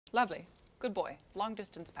Lovely. Good boy. Long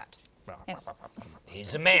distance pat. Yes.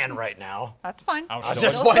 He's a man right now. That's fine. I'll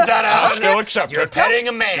just point that out. I'll still accept You're it. petting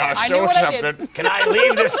a man. I'll I still knew what I accept did. it. Can I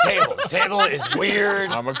leave this table? This table is weird.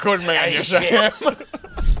 I'm a good man, you as say. shit.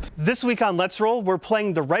 This week on Let's Roll, we're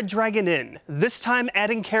playing the Red Dragon Inn, this time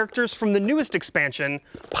adding characters from the newest expansion,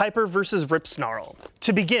 Piper vs. Ripsnarl.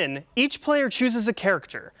 To begin, each player chooses a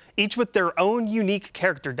character, each with their own unique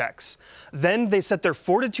character decks. Then they set their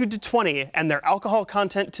fortitude to 20 and their alcohol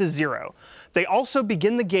content to 0. They also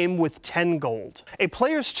begin the game with 10 gold. A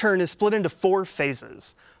player's turn is split into 4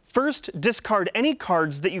 phases. First, discard any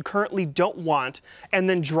cards that you currently don't want, and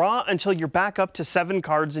then draw until you're back up to 7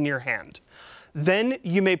 cards in your hand. Then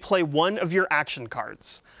you may play one of your action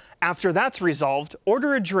cards. After that's resolved,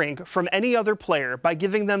 order a drink from any other player by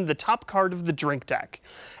giving them the top card of the drink deck.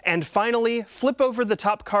 And finally, flip over the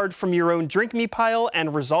top card from your own Drink Me pile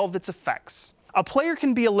and resolve its effects. A player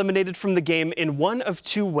can be eliminated from the game in one of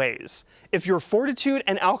 2 ways. If your fortitude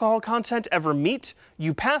and alcohol content ever meet,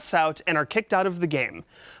 you pass out and are kicked out of the game.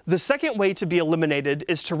 The second way to be eliminated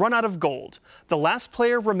is to run out of gold. The last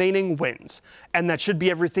player remaining wins. And that should be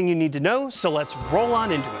everything you need to know, so let's roll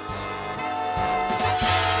on into it.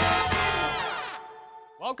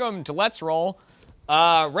 Welcome to Let's Roll.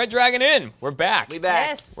 Red Dragon Inn. We're back. We back.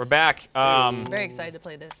 Yes. We're back. Very excited to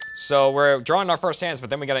play this. So we're drawing our first hands, but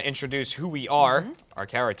then we got to introduce who we are, our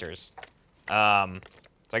characters. So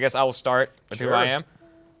I guess I will start with who I am.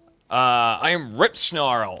 I am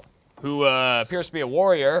Ripsnarl, who appears to be a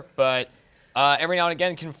warrior, but every now and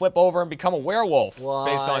again can flip over and become a werewolf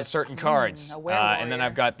based on certain cards. A werewolf. And then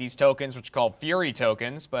I've got these tokens, which are called Fury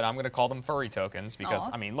tokens, but I'm going to call them furry tokens because,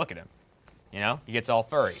 I mean, look at him. You know, he gets all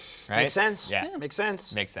furry, right? Makes sense. Yeah. Makes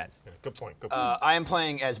sense. Makes sense. Yeah, good point, good point. I am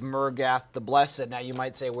playing as Murgath the Blessed. Now you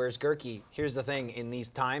might say, where's Gurky? Here's the thing, in these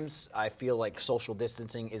times, I feel like social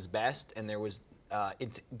distancing is best, and there was,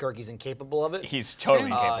 Gurky's incapable of it. He's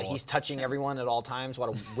totally capable. He's touching everyone at all times, a lot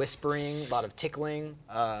of whispering, a lot of tickling.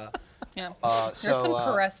 Yeah. So, There's some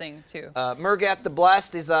caressing, too. Murgath the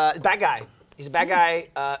Blessed is a bad guy. He's a bad guy.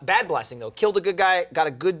 Bad blessing, though. Killed a good guy, got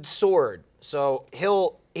a good sword. So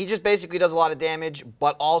he just basically does a lot of damage,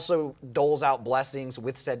 but also doles out blessings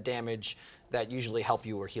with said damage that usually help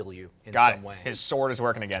you or heal you in some way. His sword is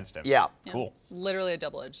working against him. Yeah. Cool. Literally a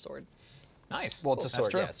double-edged sword. Nice. Well, it's a That's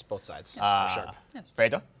sword, true. yes, both sides. Sharp. Yes.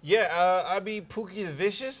 Fredo? Yeah, I be Pookie the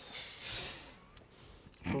Vicious.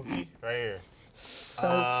 Pookie, right here.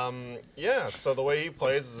 Yeah, so the way he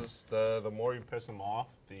plays is the more you piss him off,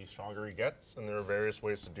 the stronger he gets, and there are various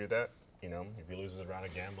ways to do that. You know, if he loses a round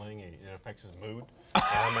of gambling, it affects his mood. I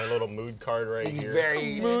have my little mood card right He's here.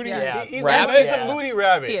 very moody. Yeah. He's Rabbit? He's a moody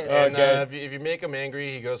rabbit. He is. And Okay. if you make him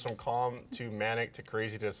angry, he goes from calm to manic to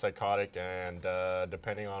crazy to psychotic. And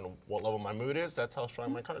depending on what level my mood is, that's how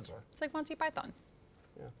strong my cards are. It's like Monty Python.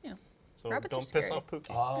 Yeah. So Rabbits are don't piss scary. off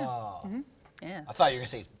Pookie. Oh. Yeah. I thought you were going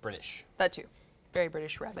to say he's British. That too. Very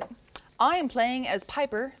British rabbit. I am playing as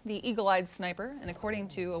Piper, the eagle-eyed sniper, and according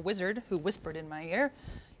to a wizard who whispered in my ear,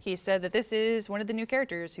 he said that this is one of the new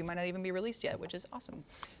characters who might not even be released yet, which is awesome.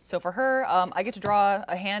 So for her, I get to draw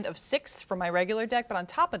a hand of 6 from my regular deck, but on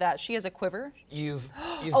top of that, she has a quiver. You've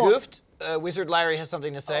goofed. Wizard Larry has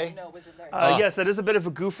something to say. Oh, no, Wizard Larry. Yes, that is a bit of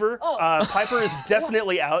a goofer. Piper is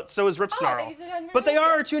definitely out, so is Ripsnarl. you said I hadn't But they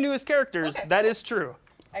realized are it. our 2 newest characters. Okay, That cool. is true.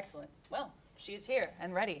 Excellent. Well, she's here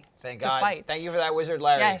and ready Thank to God. fight. Thank you for that, Wizard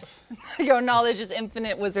Larry. Yes. Your knowledge is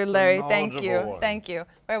infinite, Wizard Larry. Thank Knowledgeable you. one. Thank you.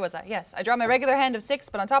 Where was I? Yes. I draw my regular hand of 6,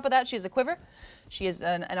 but on top of that, she has a quiver. She is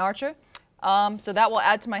an archer. So that will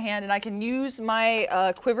add to my hand, and I can use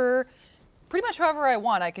my quiver pretty much however I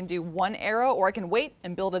want. I can do 1 arrow, or I can wait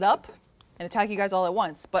and build it up and attack you guys all at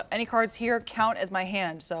once. But any cards here count as my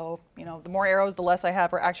hand, so, you know, the more arrows, the less I have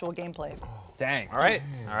for actual gameplay. Dang. All right.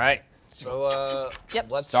 All right. So, Yep.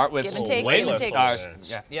 let's Start with Give and take, Layla. give and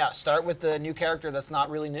take. Yeah. yeah, start with the new character that's not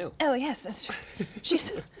really new. Oh, yes, that's true.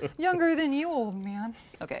 She's younger than you, old man.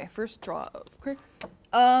 Okay, first draw. Okay.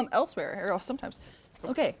 Elsewhere, arrow sometimes.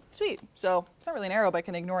 Okay, sweet. So it's not really an arrow, but I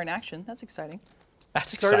can ignore an action. That's exciting.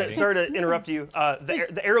 That's Sorry exciting. to interrupt you.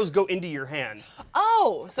 The arrows go into your hand.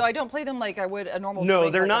 Oh, so I don't play them like I would a normal. No,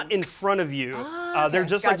 drink, they're like not a- in front of you. Ah, They're okay.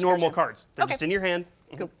 just like Gotcha, normal gotcha. cards. They're Okay. just in your hand.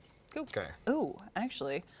 Cool. Cool. Okay. Ooh,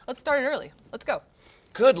 actually, let's start it early. Let's go.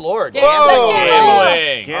 Good Lord. Yeah, gamble. Gambling. All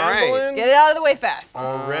right. Gambling? Get it out of the way fast.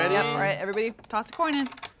 Already? Yep. All right, everybody, toss a coin in.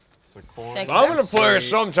 It's a coin. Thank you, I'm sir. going to play a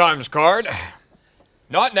sometimes card.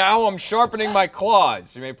 Not now, I'm sharpening my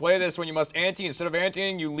claws. You may play this when you must ante. Instead of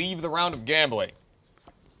anteing, you leave the round of gambling.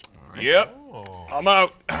 Yep. I'm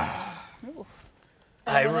out.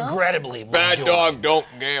 I regrettably will Bad join. dog don't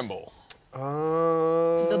gamble.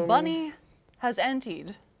 The bunny has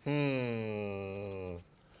anteed.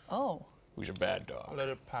 Oh. Who's a bad dog? Let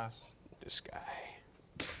it pass. This guy.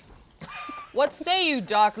 What say you,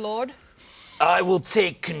 Dark Lord? I will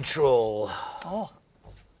take control Oh.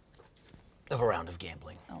 of a round of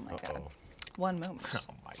gambling. Oh my God. One moment.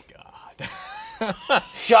 Oh my God.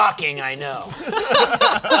 Shocking, I know.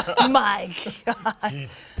 My God.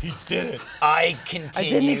 He did it. I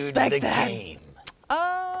continued expect the that. game.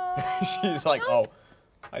 She's like, oh,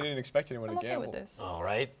 I didn't expect anyone I'm to okay gamble. with this. All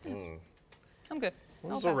right. I'm good.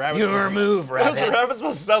 What was I'll the pass. rabbit? Your move, What was the rabbit. rabbit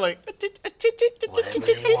supposed to sound like? Whatever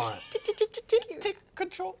you want. Take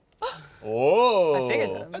control. Oh. I figured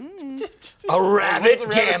that. A rabbit a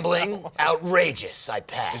rabbit gambling, sound? outrageous. I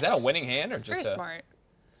pass. Is that a winning hand or It's just very a...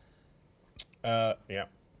 smart. Yeah.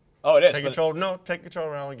 Oh, it is. Take control. No, take control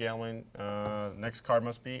around gambling. Next card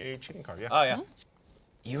must be a cheating card. Yeah. Oh, yeah.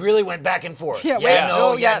 You really went back and forth. Yeah, yeah wait, no,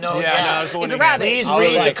 no, yeah, yeah. no, Yeah, yeah. no, it's a He's a winning rabbit. Please I was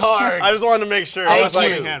read like- the card. I just wanted to make sure. Thank I was like,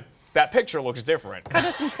 you. hand. That picture looks different. Cut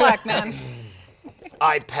us some slack, man.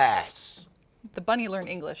 I pass. The bunny learned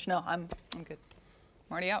English. No, I'm good.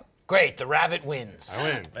 I'm already out. Great, the rabbit wins. I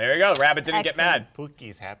win. There you go. Rabbit didn't get mad. Excellent.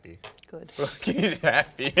 Pookie's happy. Good. He's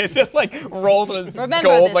happy. Is it like rolls in its Remember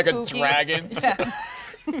gold this, like a Pookie. dragon?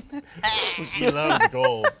 He loves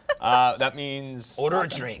gold. That means Order a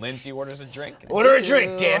drink. Lindsay orders a drink. Order a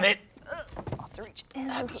drink, damn it. I'll have to reach.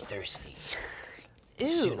 I'll be thirsty. Ew.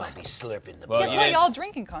 Soon I'll be slurping the Well, Guess you what, didn't- y'all?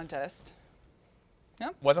 Drinking contest.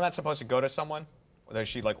 Wasn't that supposed to go to someone? Or that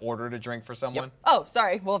she like ordered a drink for someone? Oh,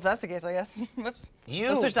 sorry. Well, if that's the case, I guess. Whoops. You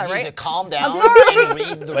Let's switch that, need right? to calm down sorry. and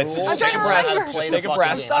read the Let's rules. just take a and breath. how to Just play take the a fucking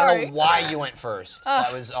breath. game. I don't Sorry. know why you went first.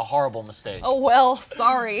 That was a horrible mistake. Oh well,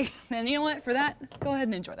 sorry. And you know what? For that, go ahead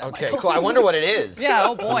and enjoy that. Okay, Michael. cool. I wonder what it is. Yeah.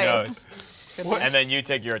 Oh Who boy. knows? Good luck. And then you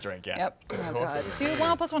take your drink, yeah. Yep. Oh god. 2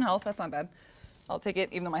 1 plus 1 health. That's not bad. I'll take it,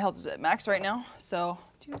 even though my health is at max right now. So,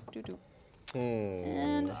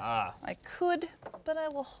 and I could, but I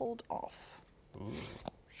will hold off.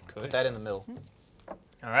 Put that in the middle.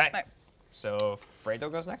 All right. Right. So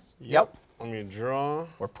Fredo goes next? Yep. Let me draw.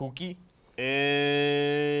 Or Pookie?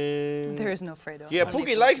 And There is no Fredo. yeah,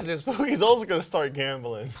 Only Pookie likes this. Pookie's also gonna start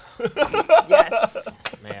gambling. Yes.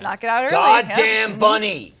 Man. Knock it out early. Goddamn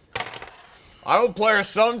bunny. I will play her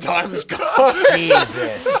sometimes.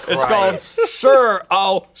 Jesus It's called Christ. Sir,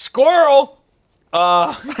 I'll Squirrel.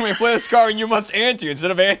 Let me play this card and you must ante.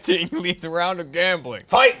 Instead of anteing, you lead the round of gambling.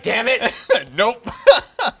 Fight, damn it. Nope.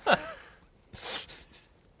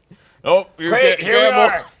 Nope. You Great, can't here we gamble.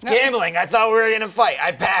 are. Gambling. I thought we were gonna fight.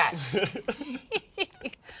 I pass.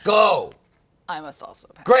 Go. I must also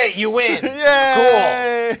pass. Great, you win.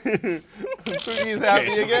 Yay! Pookie's happy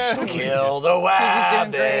again. Kill the doing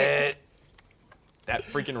rabbit. great. That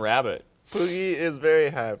freaking rabbit. Pookie is very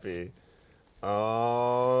happy.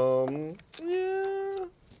 Yeah.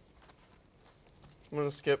 I'm gonna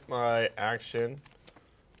skip my action,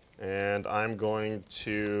 and I'm going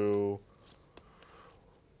to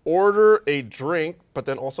order a drink, but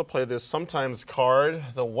then also play this sometimes card.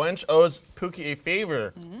 The wench owes Pookie a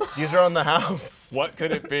favor. These are on the house. What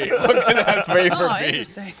could it be? What could that favor Oh, be?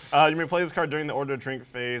 interesting. You may play this card during the order drink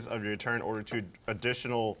phase of your turn. Order 2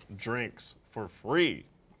 additional drinks for free.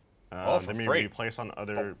 For they may free. be placed on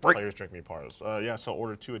other free. players' drink me parts. Yeah, so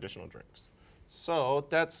order 2 additional drinks. So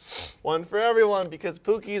that's one for everyone because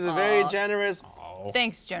Pookie's a very generous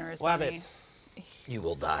Thanks, generous bunny. rabbit. You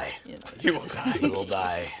will die. You will die. You will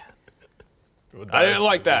die. I didn't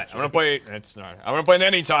like that. I'm gonna play. It's not. I'm gonna play an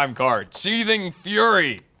anytime card. Seething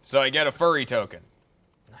Fury. So I get a furry token.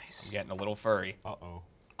 Nice. I'm getting a little furry. Uh-oh.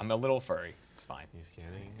 I'm a little furry. It's fine. He's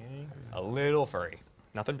getting angry. A little furry.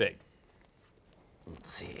 Nothing big.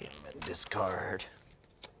 Let's see. I'm gonna discard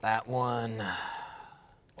that one.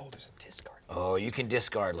 Oh, there's a discard. Oh, you can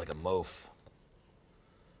discard like a moaf.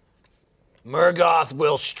 Murgoth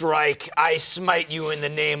will strike. I smite you in the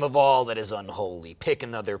name of all that is unholy. Pick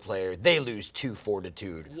another player. They lose 2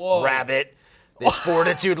 fortitude. Whoa. Rabbit. This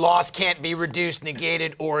fortitude loss can't be reduced,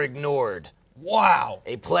 negated, or ignored. Wow.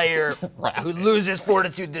 A player who loses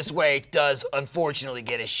fortitude this way does unfortunately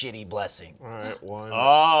get a shitty blessing. All right, 1,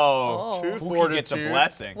 Oh. 2 Pookie fortitude. gets a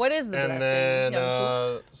blessing. What is the And blessing? then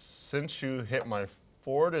young Pook? since you hit my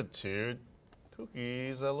fortitude,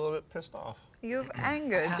 Pookie's a little bit pissed off. You've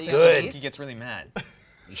angered the Good. He gets really mad.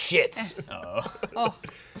 He shits.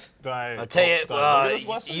 Do I, I'll tell you, do I look at this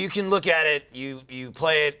blessing? you can look at it. You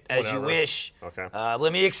play it as you Whatever. wish. Okay.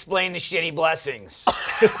 Let me explain the shitty blessings.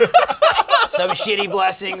 Some shitty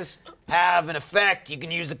blessings have an effect. You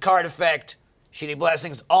can use the card effect. Shitty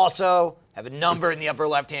blessings also have a number in the upper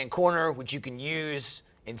left-hand corner, which you can use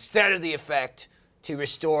instead of the effect to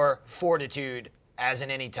restore fortitude as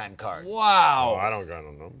an anytime card. Oh, Wow. I don't got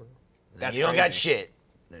no number. That's you don't got crazy. shit.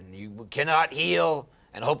 Then you cannot heal,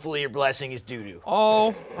 and hopefully your blessing is doo-doo. Oh,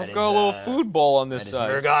 I've got a little food bowl on That this is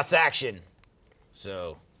side. Murgoth's action.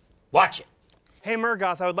 So, watch it. Hey,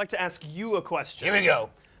 Murgoth, I would like to ask you a question. Here we go.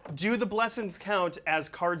 Do the blessings count as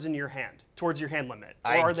cards in your hand, towards your hand limit,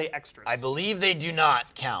 or are they extras? I believe they do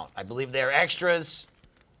not count. I believe they are extras.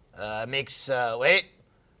 Wait,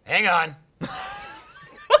 hang on.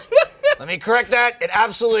 Let me correct that. It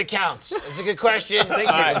absolutely counts. It's a good question. Thank you.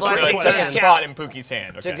 All right, Blessing took a does spot count. in Pookie's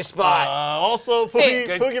hand. Okay. Took a spot. Also, Hey.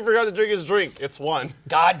 Pookie forgot to drink his drink. It's 1.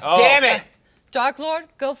 God damn it. Dark Lord,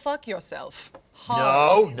 go fuck yourself.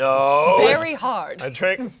 Hard. No. Very hard. I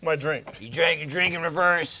drank my drink. You drank your drink in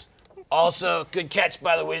reverse. Also, good catch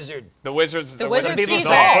by the wizard. The wizards. The wizard people sees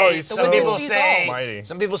say- all. he's The so wizard people sees say- all. Mighty.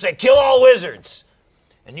 Some people say kill all wizards.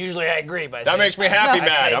 And usually I agree by That saying, makes me happy, I man.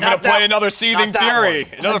 say, I'm gonna not that- play another Seething not that Fury,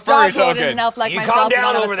 one. another A furry Dark Lord and token. an elf like You myself calm don't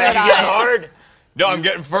down have a over there. third You getting eye. hard? No, I'm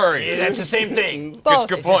getting furry. Yeah, that's the same thing. Both.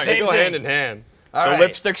 Good It's the point. same They go thing. hand in hand. All The right.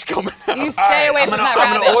 lipstick's coming out. You All stay right, away I'm from gonna, that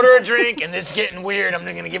I'm rabbit. gonna order a drink, and it's getting weird. I'm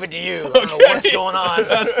gonna give it to you. I don't know what's going on.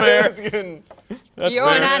 That's fair. That's good. That's You're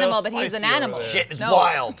an fair. animal, but he's an Spicy over animal. there. Shit is No.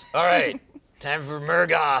 wild. All right, time for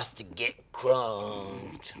Murgoth to get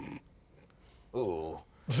crunked. Ooh,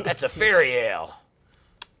 that's a fairy ale.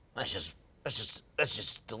 That's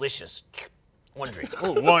just delicious. One drink.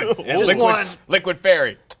 Ooh, one. Just liquid, one. liquid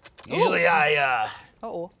fairy. Usually I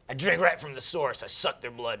Uh-oh. drink right from the source. I suck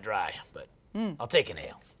their blood dry, but I'll take an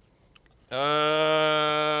ale.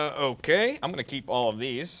 Okay. I'm gonna keep all of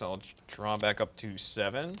these. So I'll draw back up to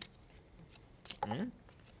 7.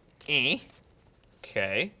 Okay.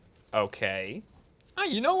 Okay. Oh,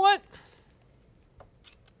 you know what?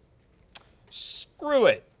 Screw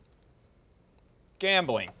it.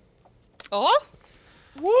 Gambling. Oh?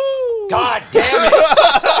 Woo! God damn it!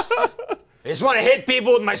 I just want to hit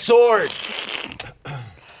people with my sword.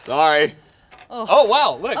 Sorry. Oh,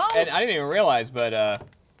 wow, look. Oh. And I didn't even realize, but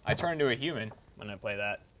I turn into a human when I play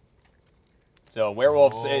that. So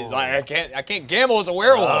werewolves, I can't gamble as a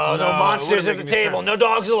werewolf. Oh, no No, monsters it at the wouldn't make any table. sense. No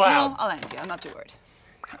dogs allowed. No, I'll answer you. I'm not too worried.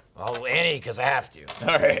 Oh, Annie, because I have to.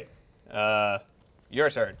 All right. Your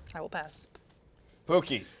turn. I will pass.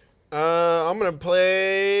 Pookie. I'm gonna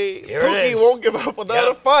play. Here it Pookie is. won't give up without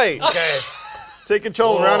Yep. a fight. Okay. Take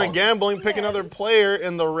control of the round of Whoa. gambling. Pick another player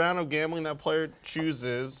in the round of gambling. That player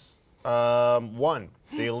chooses 1.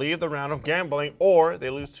 They leave the round of gambling, or they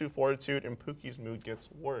lose 2 fortitude, and Pookie's mood gets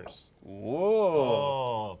worse.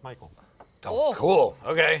 Whoa. Oh, Michael. Oh, cool.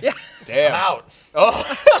 Okay. Yeah. Damn. I'm out.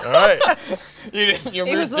 Oh, All right. your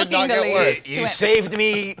He was mood did not looking to get leave. worse. You went- saved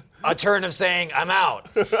me a turn of saying I'm out.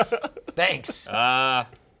 Thanks.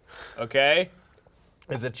 Okay.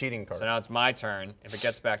 It's a cheating card. So now it's my turn. If it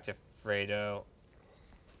gets back to Fredo,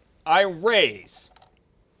 I raise.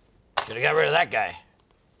 Should have got rid of that guy.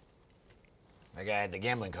 That guy had the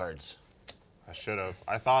gambling cards. I should have.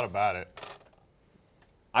 I thought about it.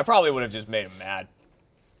 I probably would have just made him mad.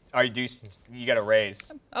 Or you got to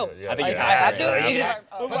raise. Oh, I think you I have have to? to. You Yeah. can-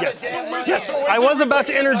 oh, Yes. okay. Yes. I was about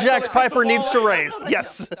to interject. Piper needs to raise.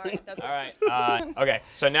 Yes. Sorry, that's- All right. Okay.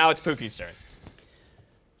 So now it's Pookie's turn.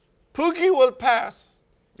 Pookie will pass.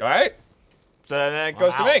 All right. So then it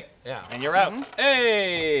goes to out. me. Yeah. And you're out.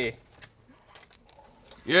 Hey.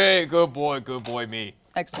 Yay, good boy, me.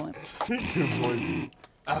 Excellent.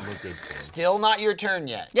 Still not your turn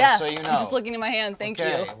yet. Yeah, Just so you know. I'm just looking at my hand. Thank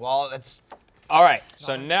Okay. you. Well, that's. All right.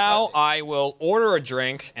 So now I will order a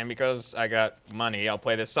drink, and because I got money, I'll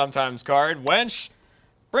play this sometimes card. Wench,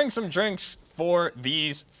 bring some drinks for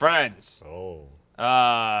these friends. Oh.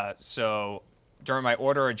 So during my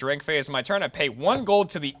order a drink phase of my turn, I pay 1 gold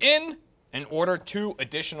to the inn and order 2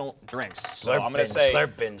 additional drinks. So I'm gonna say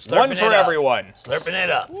slurping one it for up. everyone. Slurping it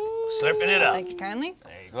up. Slurping it up. Thank you kindly.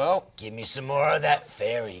 There you go. Give me some more of that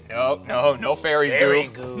fairy goo. No fairy Fairy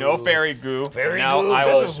goo. goo. No fairy goo. Fairy now goo. I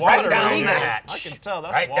This will. is right water, down baby. the hatch. I can tell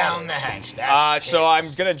that's right water. down the hatch. That's So I'm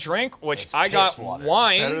piss. gonna drink, which It's I got piss water. Better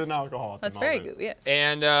wine, than alcohol. at the That's very moment. good. Yes.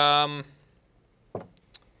 and I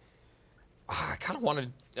kind of want to.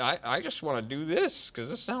 I just want to do this because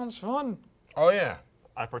this sounds fun. Oh yeah.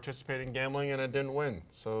 I participated in gambling and I didn't win.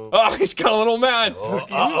 So Oh, he's got a little mad.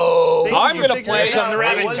 Uh-oh. I'm You gonna figured play- it out. Come the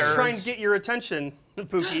rabbit I was turns. trying to get your attention,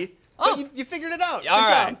 Pookie. But you figured it out. All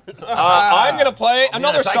right. Good job. I'm gonna play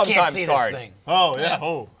another Honest, I can't sometimes see card. This thing. Oh yeah.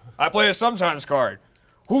 Oh. I play a sometimes card.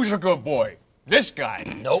 Who's a good boy? This guy.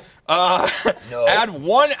 Nope. No. Add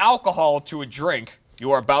 1 alcohol to a drink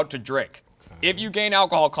you are about to drink. If you gain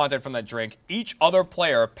alcohol content from that drink, each other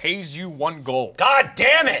player pays you 1 gold. God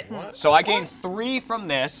damn it. So I gain 3 from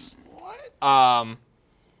this.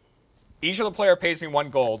 Each other player pays me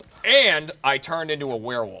 1 gold, and I turned into a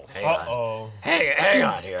werewolf. Hang on. Uh-oh. Hang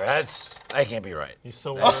on here. That's That can't be right. He's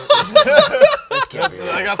so. This can't be right.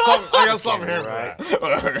 I got something here. Right. For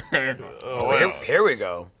that. Oh, here we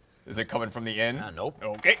go. Is it coming from the inn? Nope.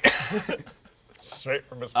 Okay. Straight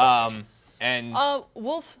from his. And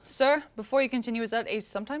Wolf, sir, before you continue, is that a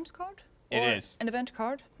sometimes card? It Or is. An event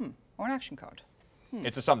card? Or an action card?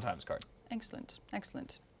 it's a sometimes card. Excellent,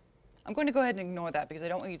 excellent. I'm going to go ahead and ignore that because I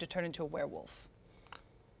don't want you to turn into a werewolf.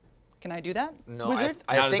 Can I do that? No, Wizard?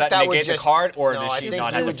 I Now, does think that would negate the just, card, or no, does I she think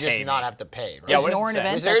not you have would to just pay not me? have to pay, right? Yeah, what does Ignore it an say?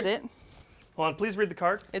 event, Wizard? that's it. Hold on, please read the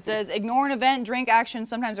card. It says, ignore an event, drink, action,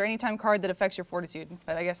 sometimes or anytime card that affects your fortitude.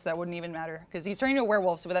 But I guess that wouldn't even matter because he's turning into a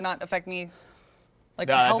werewolf, so would that not affect me? Like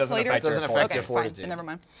No, that health doesn't later? affect your Doesn't affect Okay, your fine, fortitude. then never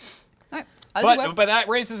mind. All right. As you But, will. but that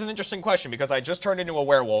raises an interesting question because I just turned into a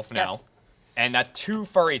werewolf now. Yes. And that's 2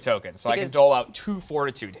 furry tokens, so I can Because- dole out 2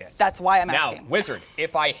 fortitude hits. That's why I'm now, asking. Wizard,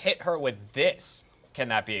 if I hit her with this, can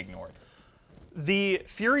that be ignored? The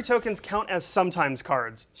Fury tokens count as sometimes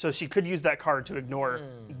cards, so she could use that card to ignore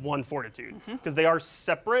 1 fortitude because they are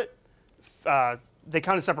separate. They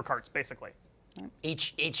count as separate cards, basically.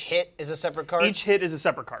 Each hit is a separate card? Each hit is a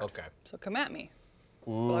separate card. Okay. So come at me.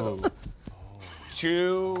 Ooh.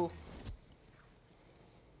 2.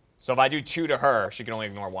 So if I do 2 to her, she can only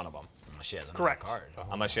ignore 1 of them, Unless she has another Correct. card.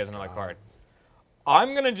 unless she has another card.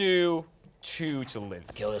 I'm gonna do 2 to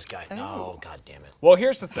Lindsay. Kill this guy. No, god damn it. Well,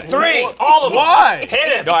 here's the thing. 3! All of them! Why?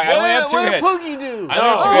 Hit him! No, I only have 2 hits. What did Pookie do? I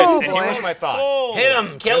only have 2 hits, and boy. here's my thought. Hit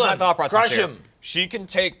him! Kill Here's him! my thought process Crush here. him! She can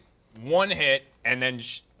take 1 hit and then,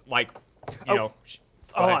 you know. Go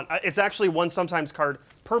Hold ahead. on. It's actually 1 sometimes card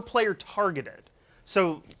per player targeted.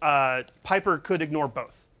 So Piper could ignore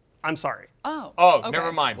both. I'm sorry. Oh. Oh, okay.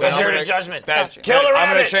 never mind. Wizard Then I'm gonna- of Judgment. that- Gotcha. Kill the I'm gonna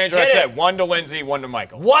rabbit. change what I Hit said. it. 1 to Lindsay, 1 to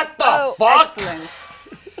Michael. What the Oh, fuck?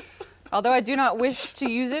 excellent. Although I do not wish to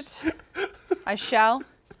use it, I shall.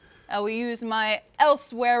 I will use my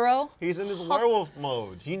Elsewhere. He's in his werewolf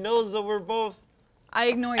mode. He knows that we're both. I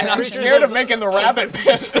ignore your And I'm action. scared of making the rabbit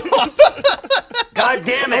pissed off. God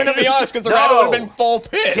damn it! I'm gonna be honest, because the No. rabbit would have been full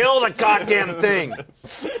pissed. Kill the goddamn thing!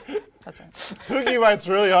 That's right. Pookie bites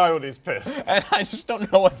really hard when he's pissed. And I just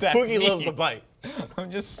don't know what that Pookie means. loves the bite. I'm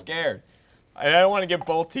just scared. And I don't want to give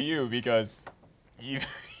both to you because you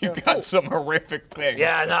got some horrific things.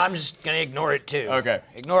 Yeah, no, I'm just gonna ignore it too. Okay.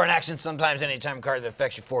 Ignore an action sometimes anytime card that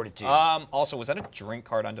affects your fortitude. Also, was that a drink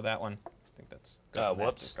card under that one? I think that's a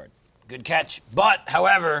whoops. discard. Good catch. But,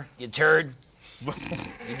 however, you turd,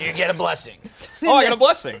 you do get a blessing. Oh, I got a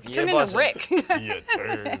blessing. You get Turn a into blessing. Rick. You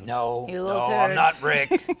turd. No, You no, little I'm turd. not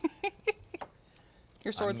Rick.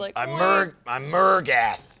 Your sword's like, I'm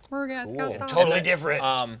Murgath. Murgath, gotta stop. Totally different.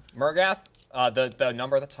 Murgath, the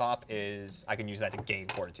number at the top is, I can use that to gain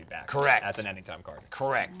fortitude back. Correct. That's an anytime card.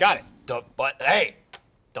 Correct. Got it. But hey,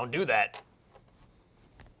 don't do that.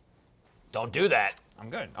 Don't do that. I'm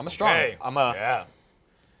good. I'm a strong. Hey. I'm a Yeah.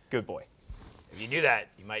 good boy. If you do that,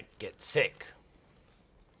 you might get sick.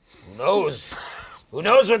 Who knows? Who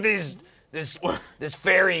knows what this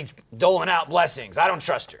fairy's doling out blessings? I don't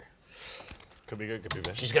trust her. Could be good, could be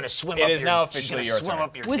bad. She's gonna swim It up is your. now she's officially gonna your swim turn.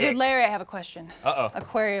 up your Wizard dick. Larry, I have a question. Uh-oh. A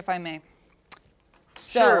query, if I may.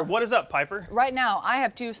 So, Sure. What is up, Piper? right now, I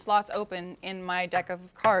have 2 slots open in my deck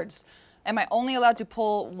of cards. Am I only allowed to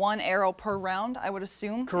pull 1 arrow per round, I would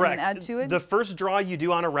assume? Correct. And then add to it? The first draw you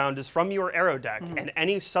do on a round is from your arrow deck, and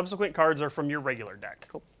any subsequent cards are from your regular deck.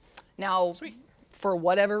 Cool. Now, for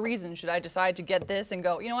whatever reason, should I decide to get this and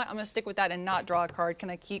go, you know what, I'm going to stick with that and not draw a card, can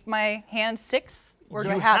I keep my hand 6? Or do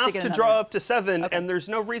You I have to get another? draw up to 7, and there's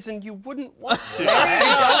no reason you wouldn't want to.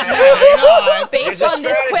 Based There's a on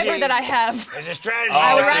this quiver strategy. that I have. There's a strategy.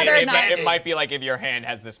 I would see, rather it, not- it might be like if your hand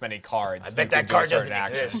has this many cards. I bet you that can do card certain doesn't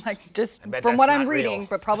actions. exist. Like, just I bet from that's what I'm not real. reading,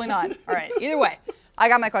 but probably not. All right, either way, I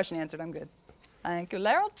got my question answered, I'm good. Thank you,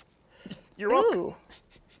 Laryl. You're welcome. Ooh.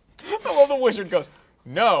 I love the wizard goes,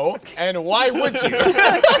 no, and why would you?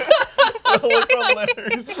 Look on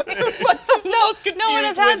Larry's face. No one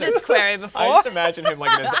has had this query I before. just imagine him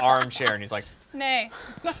like in his armchair and he's like, Nay.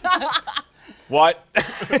 what?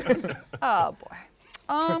 Oh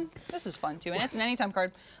boy. This is fun too, and it's an anytime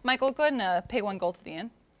card. Michael, go ahead and pay 1 gold to the inn,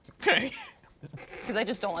 Okay. because I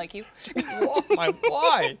just don't like you.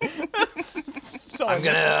 Why? So I'm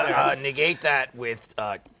gonna negate that with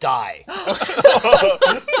die.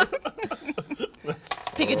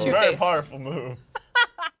 Pikachu Very face. powerful move.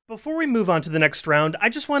 Before we move on to the next round, I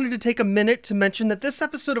just wanted to take a minute to mention that this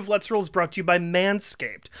episode of Let's Roll is brought to you by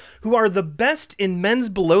Manscaped, who are the best in men's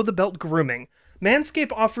below-the-belt grooming.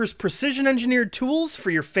 Manscaped offers precision-engineered tools for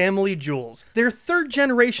your family jewels. Their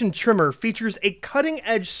 3rd-generation trimmer features a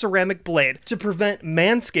cutting-edge ceramic blade to prevent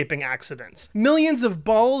manscaping accidents. Millions of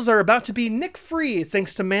balls are about to be nick-free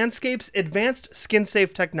thanks to Manscaped's advanced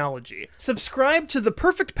skin-safe technology. Subscribe to the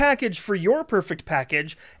perfect package for your perfect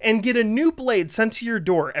package and get a new blade sent to your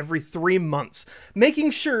door every 3 months, making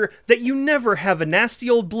sure that you never have a nasty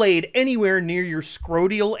old blade anywhere near your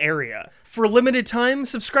scrotial area. For a limited time,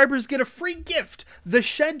 subscribers get a free gift, the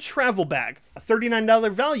Shed Travel Bag, a $39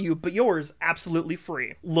 value, but yours absolutely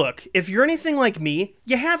free. Look, if you're anything like me,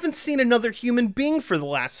 you haven't seen another human being for the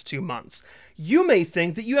last 2 months. You may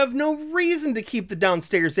think that you have no reason to keep the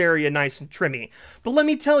downstairs area nice and trimmy, but let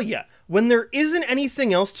me tell you, when there isn't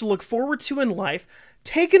anything else to look forward to in life,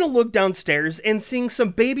 taking a look downstairs and seeing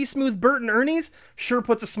some baby smooth Bert and Ernie's sure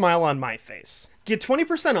puts a smile on my face. Get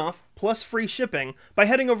 20% off plus free shipping by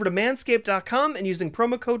heading over to manscaped.com and using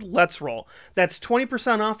promo code LetsRoll. That's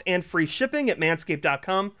 20% off and free shipping at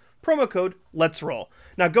manscaped.com, promo code LetsRoll.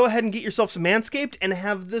 Now go ahead and get yourself some Manscaped and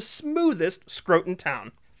have the smoothest scrot in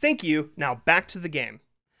town. Thank you. Now back to the game.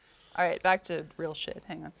 All right, back to real shit.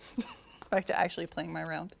 Hang on. Back to actually playing my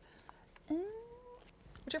round.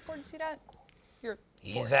 What's your fortitude at?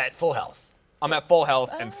 He's at full health. I'm at full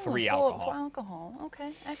health and 3 for alcohol. alcohol.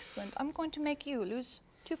 Okay, excellent. I'm going to make you lose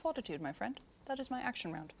 2 fortitude, my friend. That is my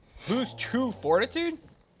action round. Lose 2 fortitude?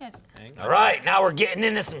 Yes, All right, now we're getting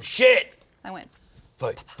into some shit. I win.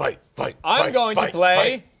 Fight, fight, fight. I'm fight, going to fight, play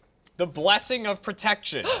fight. the Blessing of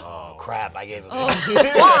Protection. Oh, crap, I gave him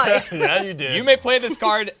Why? Yeah, you did. You may play this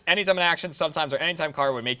card anytime in action, sometimes, or anytime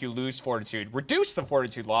card would make you lose fortitude. Reduce the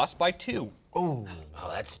fortitude loss by 2. Oh,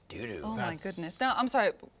 that's doo-doo. Oh my goodness. Now, I'm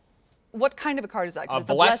sorry. What kind of a card is that? 'Cause A it's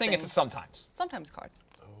a blessing, it's a sometimes. sometimes card.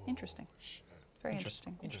 Interesting. Very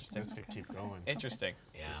interesting. This could keep going. Interesting.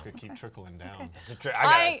 Yeah. This could keep trickling down.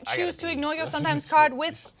 I choose to ignore your sometimes card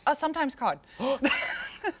with a sometimes card.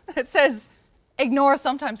 It says, ignore a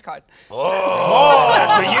sometimes card. Oh,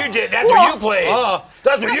 that's what you did. That's what you played.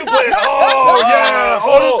 That's what you played. Oh, yeah.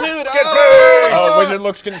 Fortitude. Oh, Wizard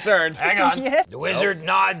looks concerned. Hang on. Yes. The wizard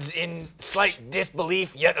nods in slight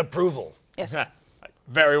disbelief yet approval. Yes.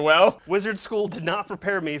 Very well. Wizard School did not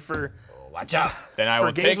prepare me for Watch out. Then I For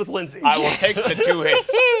will games take. with Lindsay. I will take the 2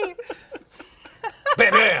 hits.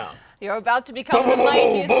 Bam, bam. You're about to become the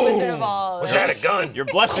mightiest wizard of all. Wish I had a gun. Your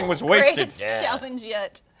blessing was wasted. Greatest challenge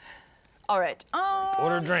yet. All right.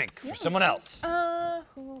 Order a drink for someone else.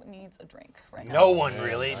 Who needs a drink right now? No one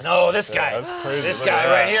really. No, this guy. That's crazy. This Look guy at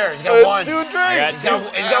right that. here. He's got one. 2 drinks.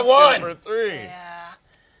 He's got one. For 3. Yeah.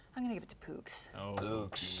 I'm gonna give it to Pooks.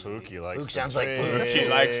 Pooks. Pookie likes. Pook the sounds like drink. Pook. She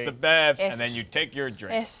likes the bevs, and Yes. then you take your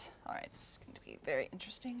drink. Yes. All right. This is going to be very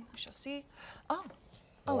interesting. We shall see. Oh.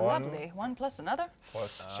 Oh, One. lovely. 1 plus another.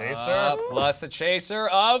 Plus chaser. Plus a chaser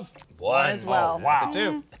of. One as well. Oh, wow. That's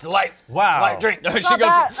a 2. It's a light. Wow. It's a light drink. No, It's she not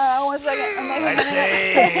goes. bad. 1 second. I'm making I'd it.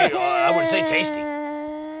 say, I would say tasty.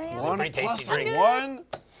 It's a 1 pretty tasty plus drink. 1.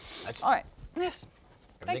 That's All right. Yes.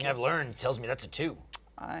 everything I've learned tells me that's a 2.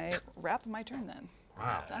 I wrap my turn then.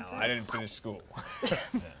 Wow. That's I it. didn't finish school.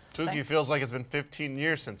 Pookie feels like it's been 15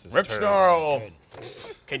 years since his turn. Ripsnarl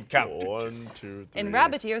can count 1, 2, 3. In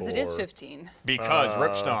rabbit ears, it is 4. 15. because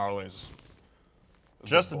Ripsnarl is.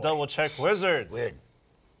 Just a double check, wizard. Weird.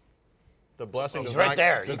 The blessing He's does right not,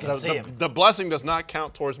 there. You does- can the, see the- him. The blessing does not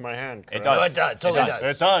count towards my hand. It correct? No, does. it does. Totally does.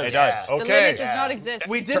 does. It does. It does. The Okay. limit does not exist.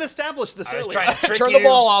 We did establish this I was earlier. trying to trick Turn you. the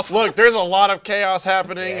ball off. Look, there's a lot of chaos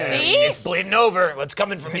happening. Yeah, See? It's bleeding over. What's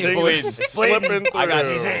coming from you? Bleed. It's bleeding. Slipping through. I got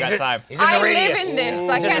you. He's in, I got time. He's in the I radius. live in this. He's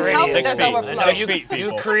I in the can't help it. radius. There's 6 feet. overflow. No, 6 feet, you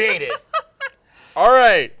people. create it. All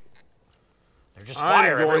right. There's just I'm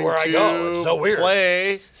fire going everywhere I go. It's so to weird.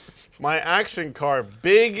 play my action card.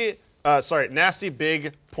 Nasty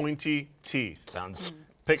big pointy teeth. Sounds.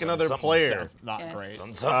 Pick sounds another something. player. Sounds not Yes. great.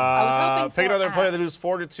 Something. I was hoping Pick for another player that ass. loses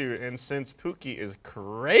fortitude, and since Pookie is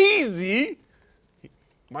crazy,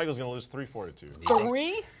 Michael's gonna lose 3 fortitude. 3?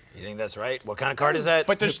 You think that's right? What kind of card is that?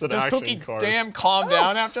 But does It's an action Pookie card. damn calm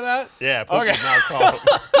down after that? Yeah, Pookie's Okay. now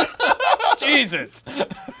calm. Jesus.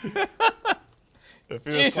 If he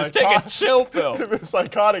was Jesus, take a chill pill. If it's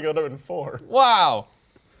psychotic, it would have been 4. Wow.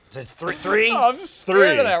 So it's 3. Oh, I'm just scared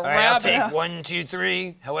 3. of that All right, I'll rabbit. take 1, 2,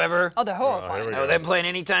 3. However, Oh, they're horrifying. here we oh, then play an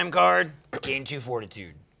anytime card. Gain 2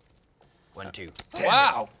 fortitude. 1, 2.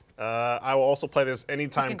 Wow. I will also play this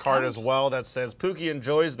anytime can card count. as well that says Pookie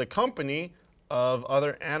enjoys the company of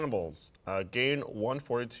other animals. Gain 1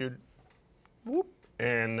 fortitude. Whoop.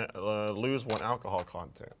 And lose 1 alcohol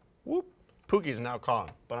content. Whoop. Pookie's now calm,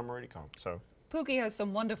 but I'm already calm, so. Pookie has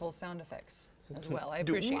some wonderful sound effects. as well. I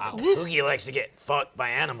appreciate Wow, it. Pookie likes to get fucked by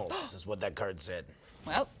animals, is what that card said.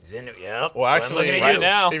 Well, He's in it, yep. Well, So I'm actually, looking at right you.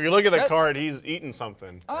 now. if you look at the Yep. card, he's eating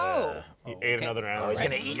something. oh, He ate another animal. Oh, he's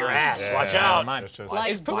gonna eat your Mine. ass. Yeah, Watch yeah, out. mine. It's just- Like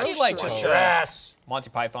Is Pookie gross like ones. just Watch your ass. Monty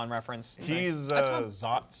Python reference? He's fine.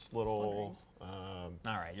 Zot's little.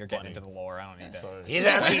 All right, you're getting into the lore. I don't need that. Sorry. He's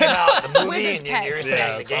asking about the movie, Wizard's and pet. you're Yeah,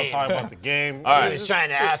 saying the so I'm game. talking about the game. All He right. was trying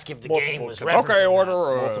to ask if the game Multiple was connections. referencing Okay, that.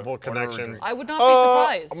 order. Multiple connections. I would not be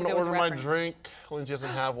surprised I'm if gonna it was order a my reference. drink. Lindsay doesn't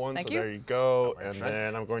have one, Thank so you. there you go. And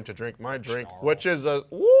then I'm going to drink my drink, which is a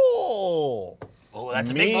whoa. Oh, that's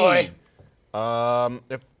a big boy.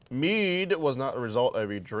 If mead was not a result of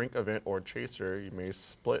a drink event or chaser, you may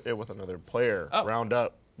split it with another player. Oh. Round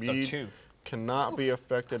up. So Mead 2. cannot be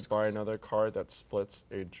affected by another card that splits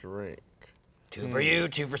a drink. 2 for you,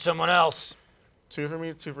 2 for someone else. 2 for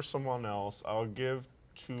me, 2 for someone else. I'll give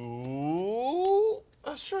 2.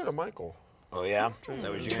 Sure, to Michael. Oh yeah? Is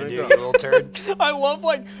that what you're gonna do, you Drink up. little turd? I love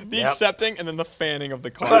like the Yep. accepting and then the fanning of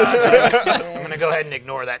the card. I'm gonna go ahead and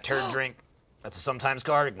ignore that turd drink. That's a sometimes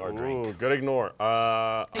card. Ignore drink. Ooh, good ignore.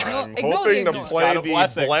 I'm ignore the hoping to ignore. play Got a the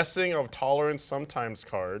blessing. blessing of tolerance sometimes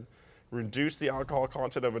card. Reduce the alcohol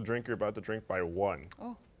content of a drink you're about to drink by 1.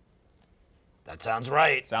 That sounds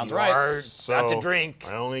right. Sounds you right. Are So about to drink.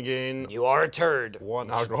 I only gain You are a turd.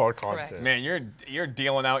 1 alcohol Correct. content. Man, you're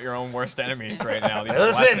dealing out your own worst enemies right now. These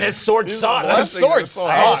Listen, blessings. this sword sucks. blessings sword are so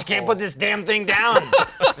I hot. just can't put this damn thing down.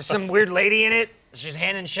 There's some weird lady in it. She's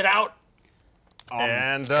handing shit out.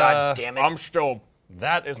 And God damn it. I'm still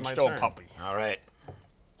that is my still turn. a puppy. All right.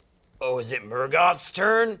 Oh, is it Murgoth's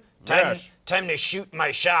turn? Yes. Time to shoot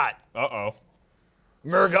my shot. Uh-oh.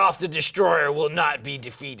 Murgoth the Destroyer will not be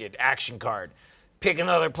defeated. Action card. Pick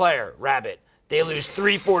another player. Rabbit. They lose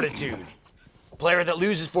 3 fortitude. Player that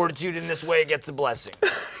loses fortitude in this way gets a blessing.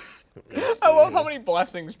 I love how many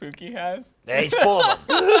blessings Pookie has. Yeah, he's full of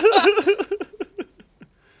them.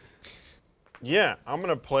 Yeah, I'm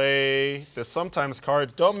gonna play the sometimes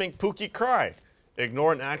card. Don't make Pookie cry.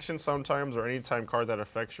 Ignore an action sometimes or anytime card that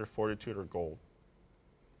affects your fortitude or gold.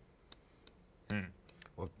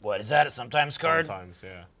 What is that? A sometimes card? Sometimes,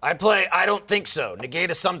 yeah. I play I don't think so.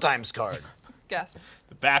 Negate a sometimes card. gasp.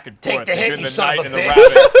 The back and Take forth the hit, between you the son knight of and a the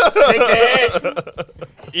bitch. rabbit. Take the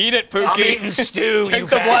hit. Eat it, I'm Pookie. eating stew, Take you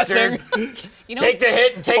the bastard. blessing. You know, Take the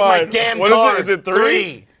hit and take my Fine. damn What is it? card. Is it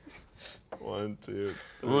 3? 1, 2,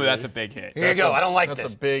 3. Ooh, that's a big hit. Here you go. I don't like that's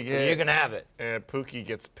this. a big hit. You can have it. And Pookie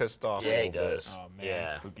gets pissed off. Yeah, a he little bit. does. Oh man,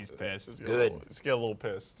 Yeah. Pookie's pissed. Good. Let's get a little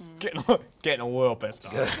pissed. Getting a little pissed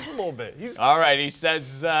off. Just a little bit. He's All right, he said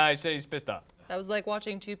he's pissed off. that was like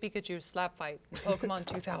watching 2 Pikachu slap fight in Pokemon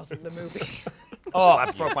 2000, the movie. Oh,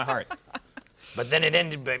 I broke my heart. But then it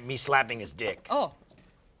ended by me slapping his dick. Oh.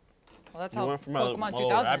 Well, that's how went for my Pokemon little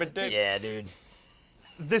 2000. rabbit dick? Yeah, dude.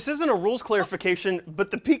 This isn't a rules clarification,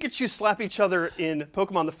 but the Pikachu slap each other in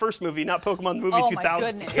Pokemon the first movie, not Pokemon the movie Oh my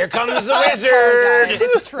 2000. goodness. Here comes the I wizard. apologize.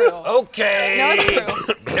 It's true. Okay. No,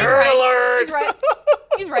 it's true. Nerd alert. He's right.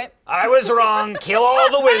 He's right. I was wrong. Kill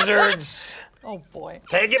all the wizards. Oh boy.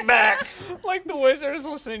 Take it back. Like the wizard is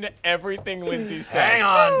listening to everything Lindsay says. Hang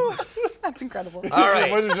on. That's incredible. All the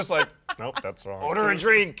right. wizard's just like, nope, that's wrong. Order a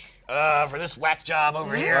drink for this whack job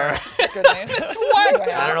over here. Goodness. What?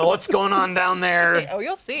 I don't know what's going on down there. Oh,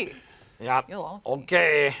 you'll see. Yep. You'll all see.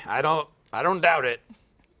 Okay. I don't doubt it.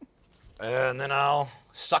 And then I'll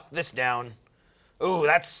suck this down. Ooh,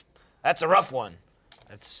 that's a rough one.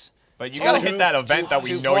 That's But you gotta hit that event that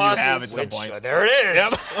we two know you pluses, have at some which, point. there it is.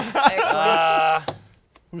 Yep. Excellent.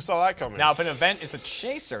 Who saw that coming? Now, if an event is a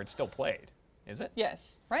chaser, it's still played, is it?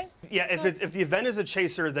 Yes. Right? Yeah, if the event is a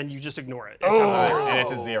chaser, then you just ignore it. And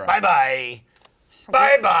it's a 0. Bye bye.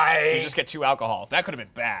 Bye bye. You just get 2 alcohol. That could have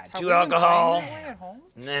been bad. Have Two we been playing alcohol. that way at home?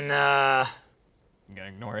 And then I'm gonna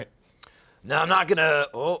ignore it. no, I'm not gonna.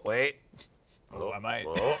 Oh wait. Oh, I might.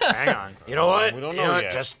 Oh, hang on. You know what? We don't You know what?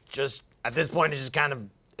 yet. Just at this point, it's just kind of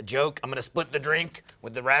a joke. I'm gonna split the drink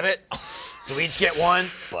with the rabbit, so we each get 1,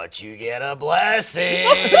 but you get a blessing.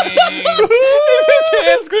 His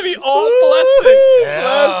hand's gonna be all blessing.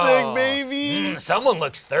 Blessing, baby. Someone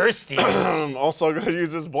looks thirsty. I'm also going to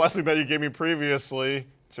use this blessing that you gave me previously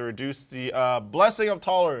to reduce the blessing of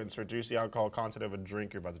tolerance. Reduce the alcohol content of a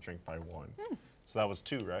drink you're about to drink by 1. So that was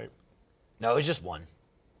 2, right? No, it's just 1.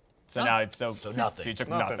 So now it's so nothing. So you took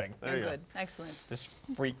Nothing. nothing. There You're you go. good. Excellent. This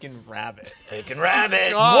freaking rabbit. Taking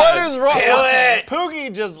rabbit. What is wrong? Kill it.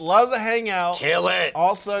 Pookie just loves to hang out. Kill it.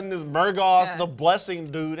 All of a sudden, this Murgoth, Yeah. the blessing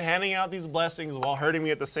dude, handing out these blessings while hurting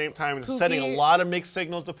me at the same time and sending a Pookie, lot of mixed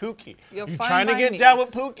signals to Pookie. you'll You find trying to by get me. down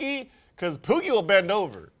with Pookie? Because Pookie will bend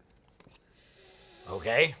over.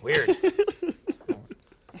 Okay, weird.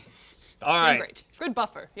 All right. Great. Good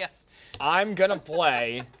buffer. Yes. I'm gonna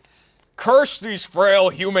play Curse these frail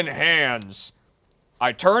human hands.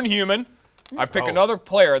 I turn human. I pick another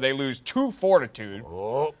player. They lose 2 fortitude.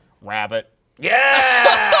 Oh. Rabbit.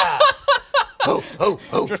 Yeah!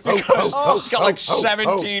 Just because he's got like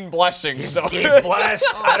 17 blessings. So He's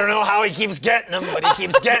blessed. I don't know how he keeps getting them, but he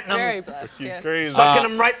keeps getting them. Very blessed. He's Yes. crazy. Sucking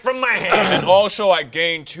them right from my hand. and also I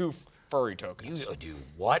gain 2 furry tokens You do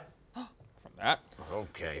what? from that.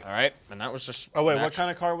 Okay. All right, and that was just. Oh wait, an what action-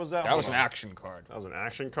 kind of card was that? That was an Hold on. action card. That was an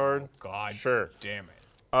action card. God, Sure. damn it.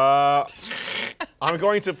 I'm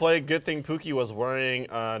going to play Good Thing Pookie was wearing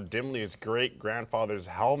Dimly's great grandfather's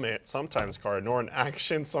helmet, sometimes card, nor an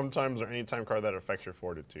action, sometimes or anytime card that affects your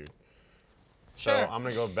fortitude. So Sure. I'm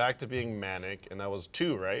gonna go back to being manic, and that was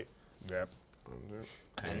 2, right? Yep.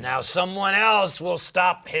 And now someone else will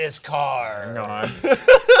stop his car. Hang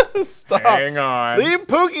on. Stop. Hang on. Leave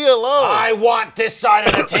Pookie alone. I want this side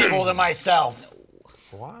of the table to myself.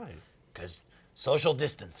 Why? Because social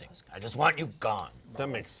distancing. I just want you gone. That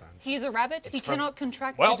makes sense. He's a rabbit. He cannot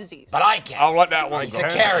contract Well, the disease. But I can. I'll let that one He's go. a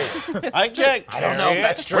carrier. I can't. I don't know if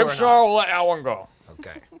that's true or not. Ripsnarl will let that one go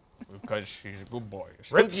Okay. because he's a good boy.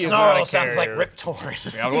 Pookie is not Ripsnarl a sounds like carrier. Rip Torn.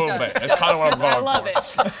 Yeah, a little bit. That's kind of what I'm going I love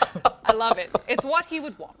for. it. I love it. It's what he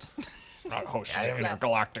would want. Not hosting I an don't know.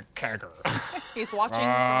 intergalactic kegger. He's watching from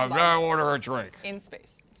I above order a drink. in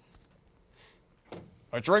space.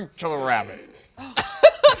 A drink to the rabbit.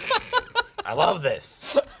 I love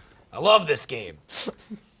this. I love this game.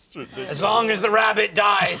 As long as the rabbit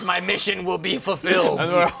dies, my mission will be fulfilled. And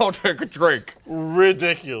then I'll take a drink.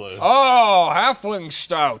 Ridiculous. Oh, halfling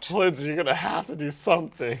stout. Lindsay, you're gonna have to do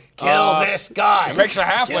something. Kill this guy. It makes a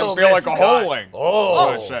halfling Kill feel like this a guy. holing.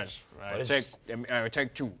 Oh. That's what it says. is- I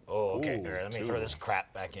take 2. Oh, okay. All right, let me throw this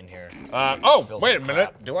crap back in here. Oh, Filled wait a with minute.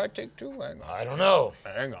 crap. Do I take 2? Hang on. I don't know.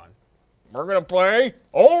 Hang on. We're gonna play.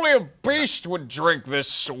 Only a beast would drink this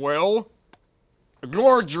swill.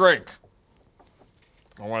 Ignore drink.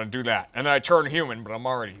 I want to do that. And then I turn human, but I'm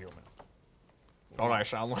already human. Don't I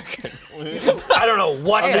sound like it? I don't know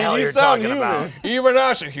what the hell you you're sound talking human. about. Even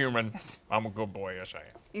as a human, I'm a good boy, yes I am.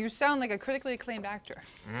 You sound like a critically acclaimed actor.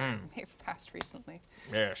 They've passed recently.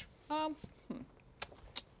 Yes. Um.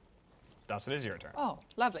 Dustin, it's your turn. Oh,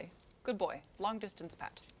 lovely. Good boy. Long distance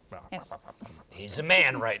pat. Yes. He's a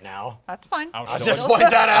man right now. That's fine. I'll I'll still- just point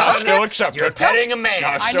that out. still accept You're it. petting a man.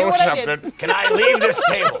 I I still knew what I accept did. it. Can I leave this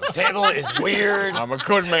table? This table is weird. I'm a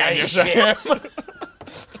good man, as yes I am.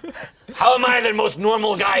 shit. How am I the most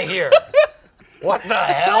normal guy here? What the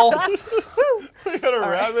hell? You got a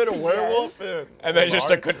rabbit, a werewolf, And then just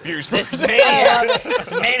a confused This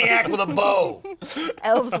person. maniac with a bow.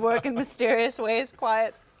 Elves work in mysterious ways,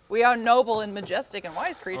 quiet. We are noble and majestic and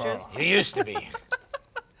wise creatures. You used to be.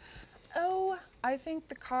 Oh, I think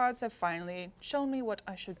the cards have finally shown me what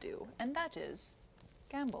I should do, and that is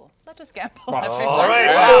gamble. Let us gamble. All everyone. right,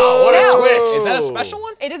 wow, what a Now- twist. Is that a special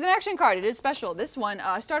one? It is an action card. It is special. This one,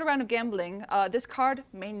 start a round of gambling. This card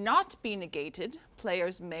may not be negated.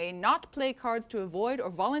 Players may not play cards to avoid or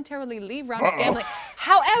voluntarily leave rounds of gambling.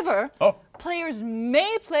 However, players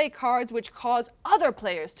may play cards which cause other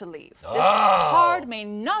players to leave. This card may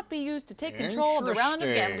not be used to take control of the round of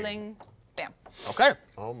Interesting. gambling. Bam. Okay.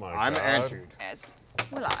 Oh my I'm god. answered. Yes.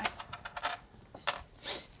 Will I?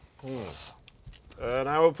 And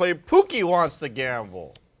I will play Pookie Wants to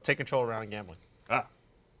Gamble. Take control around gambling. Ah.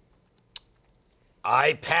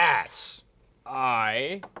 I pass.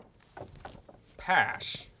 I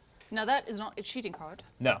pass. Now that is not a cheating card,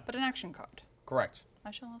 No. but an action card. Correct.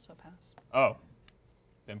 I shall also pass. Oh.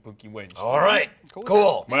 Then Pookie wins. All right,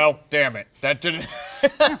 cool. Well, damn it. That didn't.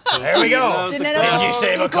 There we go. Didn't it Did you all-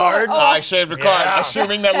 save a card? I saved a card, Yeah.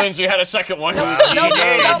 assuming that Lindsay had a second one. She did.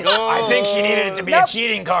 I think she needed it to be a Nope.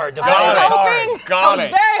 cheating card. The I bad was card. hoping. Got I was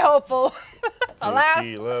it. very hopeful. Alas.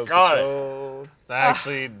 Pookie loves Got the it. cold. I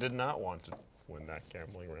actually did not want to win that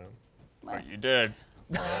gambling round. But you did.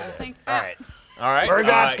 I'll take All that. right. All right.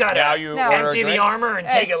 Murgoth's got now to you Now- order a empty the drink. armor and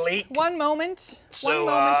take a Yes. leak. One moment. So,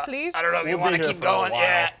 One moment, please. I don't know if you We'll want be to here keep for a going. while.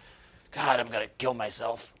 Yeah. God, I'm gonna kill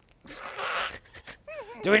myself.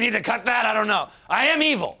 Do we need to cut that? I don't know. I am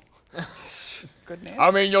evil. Good news.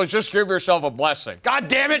 I mean, you'll just give yourself a blessing. God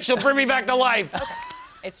damn it, she'll bring me back to life.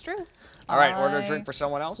 It's true. All right, order a I drink for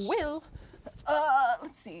someone else. Will.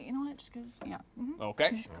 Let's see. You know what? Just because, yeah. Okay.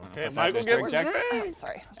 Okay, Put that in Michael his gets drink deck. I'm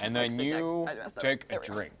sorry. I was And gonna then fix the deck. you I messed up. take There a we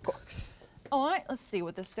go. drink. Cool. All right, let's see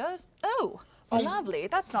what this does. Oh, lovely.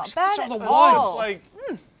 That's not bad all at the wine. all. Like,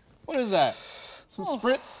 What is that? Some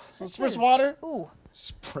spritz? Some This spritz is- water? Ooh.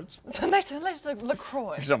 Spritz. It's a nice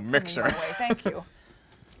LaCroix. It's a mixer. coming my way. Thank you.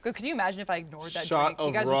 Good. Can you imagine if I ignored that Shot drink? You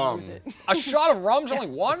of guys rum. would lose it. A shot of rum's only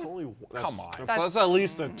one? It's only Come on. That's at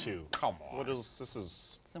least a 2. Come on. What is this?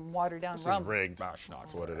 Is Some watered down this rum. is rigged? That's not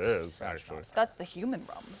That's what it is, actually. That's the human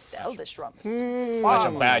rum. The elvish rum is That's far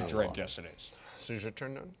a more bad powerful. drink, yes it is. So is your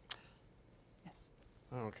turn done? Yes.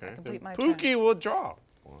 Okay. complete Then my turn. Pookie will draw.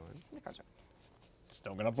 1, The cards are-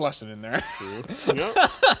 Still gonna bless it in there. 2. Yep.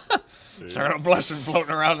 Still gonna bless it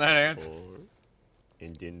floating around that hand. 4.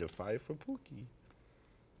 And then the 5 for Pookie.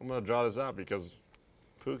 I'm gonna draw this out because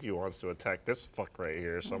Pookie wants to attack this fuck right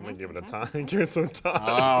here, so I'm gonna give it a time. Give it some time.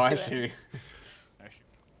 Oh, I see.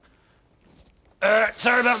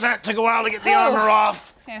 Sorry about that. Took a while to get the armor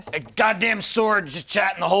off. Yes. A goddamn sword, just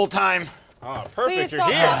chatting the whole time. Oh, Please perfect. You're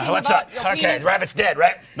stop here. talking What's about up? your Okay, penis. rabbit's dead,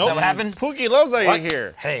 right? Is that what happened? Pookie loves that What? you're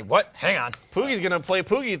here. Hey, what? Hang on. Pookie's gonna play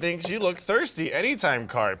Pookie thinks you look thirsty anytime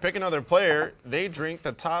card. Pick another player. They drink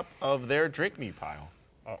the top of their drink me pile.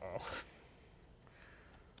 Uh-oh.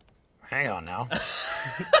 Hang on now.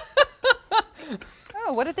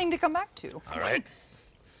 Oh, what a thing to come back to. All right.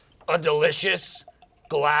 A delicious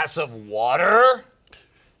glass of water?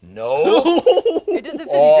 No. It is a fizzy drink.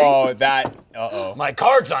 Oh, that. Uh-oh. My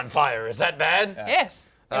card's on fire. Is that bad? Yes.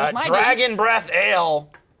 It was my Dragon Breath Ale.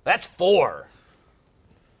 That's 4.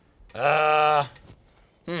 Ugh.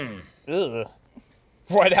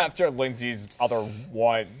 Right after Lindsay's other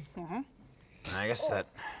 1. I guess that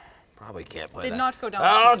probably can't play Did that. not go down.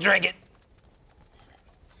 I'll drink it.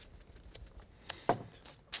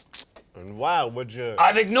 And wow, would you?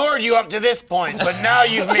 I've ignored you up to this point, but now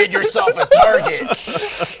you've made yourself a target.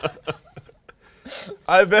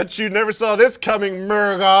 I bet you never saw this coming,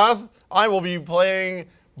 Murgoth. I will be playing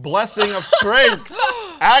Blessing of Strength.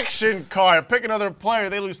 Action card. Pick another player.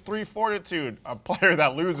 They lose 3 fortitude. A player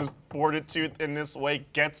that loses fortitude in this way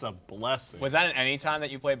gets a blessing. Was that an any time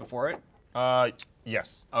that you played before it?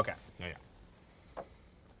 Yes. Okay. Yeah.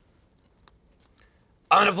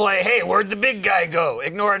 I'm gonna play, hey, where'd the big guy go?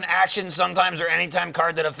 Ignore an action sometimes or anytime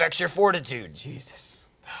card that affects your fortitude. Jesus.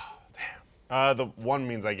 The 1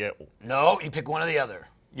 means I get. No, you pick one or the other.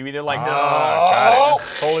 You either like Got it.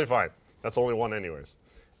 Totally fine. That's only 1 anyways.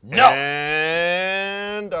 No.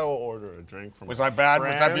 And I will order a drink from. Was I bad?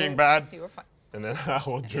 Was I friend, being bad? You were fine. And then I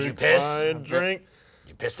will drink you piss? my drink.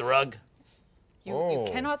 You piss the rug? You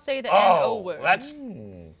cannot say the Oh, N-O word. that's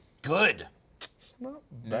good.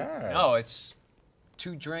 Bad. No, it's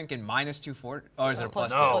 2 drink and minus 2 fort. Oh, is it a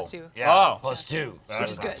plus? plus No. Plus 2. Yeah, Oh. plus 2. Which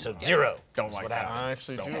is good. So Yes. 0. Don't That's like what that. happened. I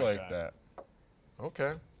actually do like that.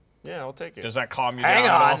 Okay. Yeah, I'll take it. Does that calm you Hang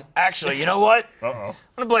down on. Actually, you know what? Uh-oh. I'm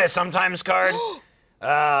gonna play a sometimes card.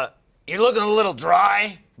 You're looking a little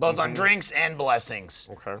dry, both on drinks and blessings.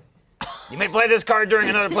 Okay. You may play this card during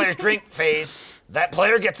another player's drink phase. That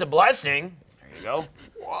player gets a blessing. There you go.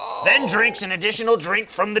 Then drinks an additional drink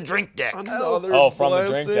from the drink deck. Another Oh, from the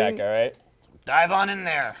drink blessing. deck, all right? Dive on in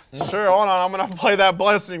there. Sure, hold on. I'm gonna play that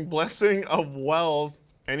blessing. Blessing of wealth.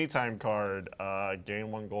 Anytime card.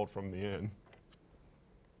 Gain 1 gold from the inn.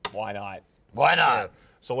 Why not? Why not?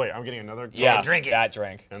 So wait, I'm getting another. Yeah, drink it. that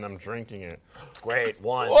drink. And I'm drinking it. Great.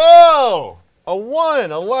 1. Whoa! A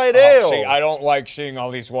 1, a light ale. See, I don't like seeing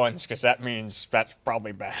all these 1s because that means that's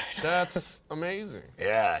probably bad. That's amazing.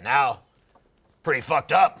 Yeah, now, pretty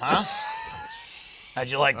fucked up, huh?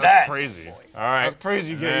 How'd you like That's that? crazy. All right. That's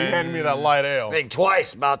crazy. You handed me that light ale. Think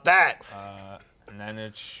twice about that. And then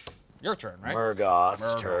it's your turn, right?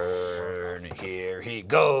 Murgoth's turn. Here he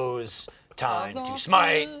goes. Time to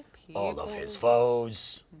smite all of his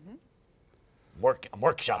foes. I'm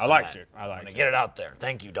workshopping I liked that. it. I I'm liked gonna it. get it out there.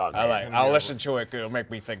 Thank you, dog. I like it. I'll listen to it. It'll make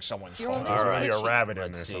me think someone's You're calling. on There's gonna be a pitchy. rabbit in there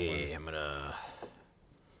Let's somewhere. see. I'm gonna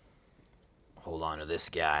hold on to this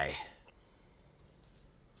guy.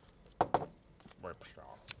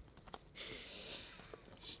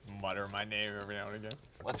 Mutter my name every now and again.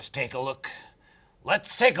 Let's take a look.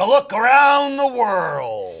 Let's take a look around the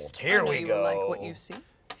world. Here I know we you go. like what you see.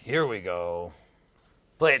 Here we go.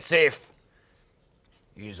 Play it safe.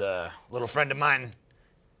 Use a little friend of mine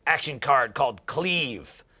action card called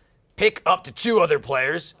Cleave. Pick up to 2 other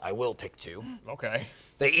players. I will pick 2. Okay.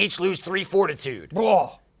 They each lose 3 fortitude.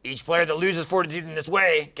 Whoa. Each player that loses fortitude in this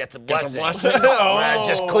way gets a blessing. blessing? I'm gonna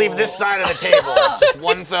just cleave this side of the table. Just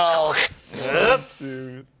one fell. Yep.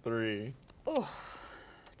 2, 3. Can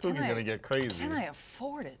Pookie's I- gonna get crazy. Can I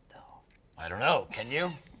afford it though? I don't know. Can you?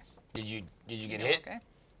 Did you get hit? Okay.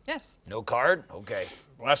 Yes. No card? Okay.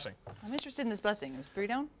 Blessing. I'm interested in this blessing. It was 3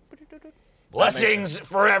 down. Blessings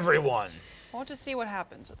for everyone. I want to see what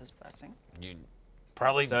happens with this blessing. You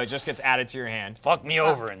probably So it just gets added to your hand. fuck me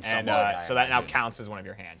over in some And way. so that now counts as one of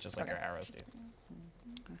your hands, just like Okay. your arrows do.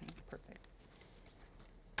 Perfect.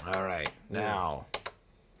 All right.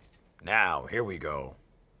 Now, here we go.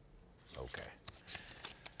 Okay.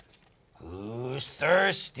 Who's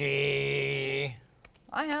thirsty?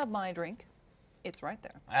 I have my drink. It's right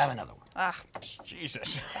there. I have another one. Ah,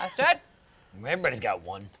 Jesus. bastard. Everybody's got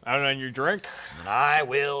one. I don't know your drink. And I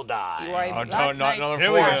will die. You are a Oh, black not knight. another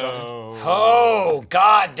Here we four. go. Oh,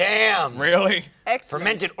 goddamn. Really? Excellent.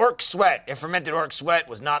 Fermented orc sweat. If fermented orc sweat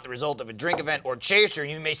was not the result of a drink event or chaser,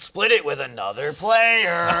 you may split it with another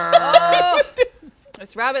player. Oh,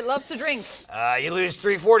 this rabbit loves to drink. You lose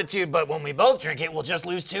 3 fortitude, but when we both drink it, we'll just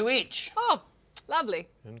lose 2 each. Oh, lovely.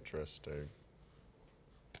 Interesting.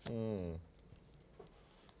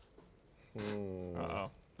 Uh-oh.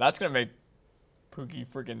 That's gonna make Pookie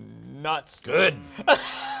freaking nuts. Good.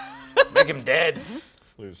 Make him dead.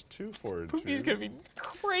 Lose 2 fortitude. Pookie's gonna be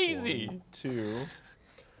crazy. 2.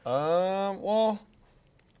 Well,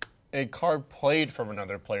 a card played from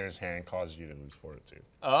another player's hand causes you to lose fortitude.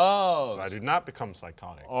 Oh. So I do not become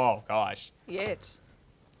psychotic. Oh gosh. Yet.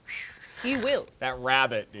 He will. That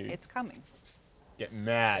rabbit, dude. It's coming. Get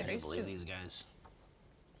mad. Very soon. These guys.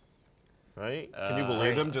 Right? Can you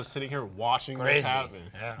believe them just sitting here watching Crazy. this happen?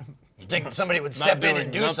 Yeah. You think somebody would Not step in doing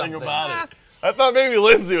and do nothing something about it. I thought maybe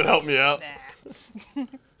Lindsay would help me out.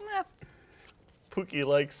 Nah. Pookie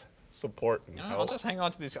likes support and I'll help. just hang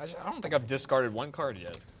on to these. I don't think I've discarded one card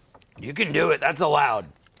yet. You can do it. That's allowed.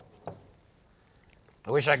 I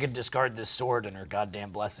wish I could discard this sword and her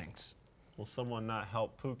goddamn blessings. Will someone not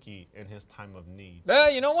help Pookie in his time of need?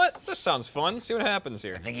 You know what? This sounds fun. See what happens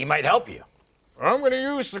here. I think he might help you. I'm gonna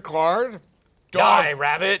use the card. Die,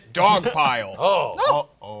 rabbit. Dog pile. Oh.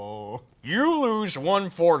 Uh-oh. You lose 1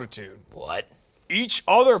 fortitude. What? Each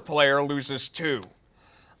other player loses 2.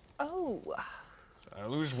 Oh. I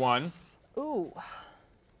lose 1. Ooh.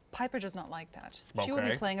 Piper does not like that. She will be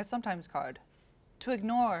Okay. playing a sometimes card to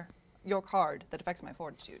ignore your card that affects my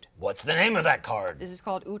fortitude. What's the name of that card? This is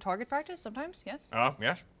called target practice sometimes, yes?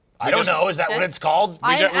 Yes. I don't know. Is that what Yes. it's called?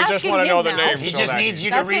 I'm we just asking want to know him the now. name. He so just that needs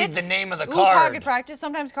you to That's read it. the name of the target card. practice,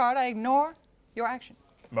 sometimes card, I ignore your action.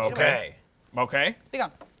 Okay. Okay. Be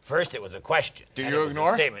gone. First it was a question. Do and you it was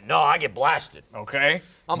ignore? A statement. No, I get blasted. Okay.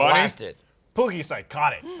 I'm Buddy? blasted. Pookie's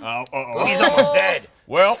psychotic. He's almost dead.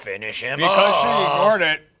 Well, Finish him because she off. ignored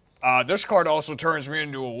it, this card also turns me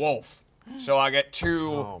into a wolf. So I get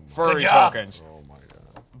 2 furry Good job. tokens. Oh my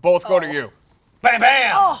god. Both go to you. Bam,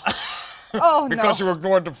 bam. Oh, Because no. you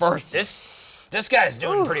ignored the first. This guy's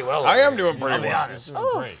doing pretty well. I over am here. doing pretty I'll be well. honest.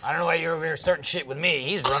 Great. I don't know why you're over here starting shit with me.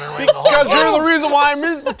 He's running away the whole Because time. you're the reason why I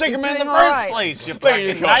missed to take him in the doing all first right. place, you There you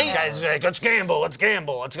fucking go. knight. Guys, let's gamble. Let's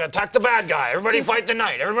gamble. Let's attack the bad guy. Everybody fight the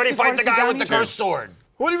knight. Everybody fight the 242 guy down, with the you said? cursed sword.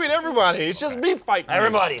 What do you mean everybody? It's just me fighting.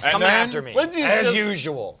 Everybody's And coming then after me. Lindsay's As just-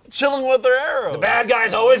 usual. chilling with their arrows. The bad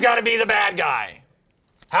guy's always got to be the bad guy.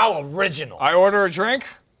 How original. I order a drink,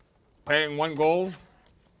 paying 1 gold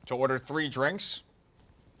to order 3 drinks.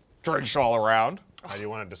 Drinks all around. How do you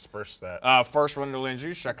want to disperse that? First one to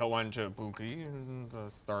Lindsay, second one to Pookie, and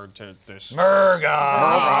the third to this.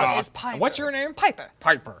 Murga. It's Piper. What's your name? Piper.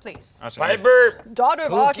 Piper. Please. That's her name. Piper. Daughter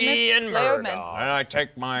of Pookie Artemis, and Slayer of Men. Murdoch. And I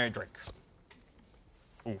take my drink.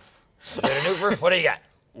 Oof. Is it an Uber? What do you got?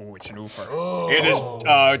 Ooh, it's an oofer. It is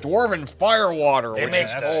dwarven firewater, They which make,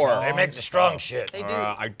 is the, 4. they make the strong shit. They do.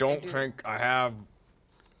 I don't think I have.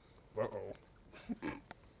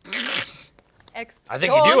 I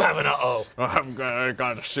think you do have an uh-oh. I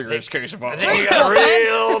got a serious case of I think you got a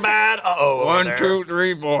real bad uh-oh over 1, there. 2,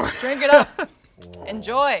 3, 4. Drink it up.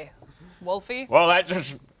 Enjoy, Wolfie. Well, that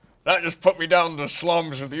just put me down to the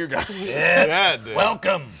slums with you guys. Yeah. dude.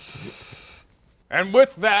 Welcome. And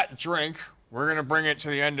with that drink, we're gonna bring it to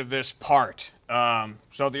the end of this part.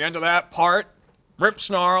 So at the end of that part,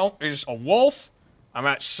 Ripsnarl is a wolf. I'm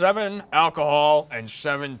at 7 alcohol and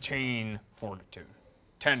 17 fortitude.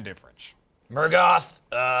 10 difference. Murgoth,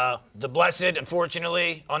 the blessed,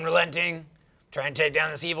 unfortunately, unrelenting, trying to take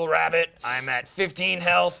down this evil rabbit. I'm at 15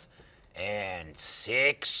 health and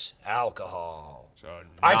 6 alcohol. So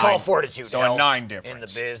I call 9 fortitude So health a 9 in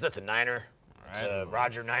difference. the biz. That's a 9er. It's a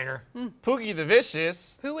Roger 9er. Pookie the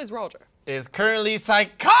Vicious Who is Roger? is currently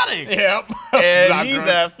psychotic. Yep. And Not he's good.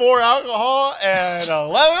 at 4 alcohol and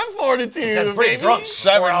 11 fortitude. That's pretty baby. drunk.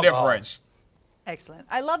 7 alcohol. difference. Excellent.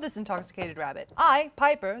 I love this intoxicated rabbit. I,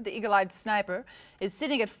 Piper, the eagle-eyed sniper, is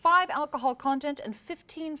sitting at 5 alcohol content and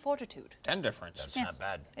 15 fortitude. 10 difference. That's Yes. not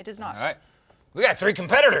bad. It is not. All right. We got 3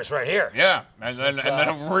 competitors right here. Yeah, and then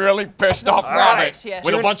a really pissed off All rabbit right, yes.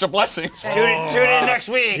 with a bunch of blessings. Tune in next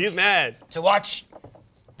week He's mad. to watch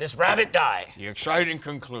this rabbit die. The exciting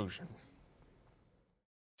conclusion.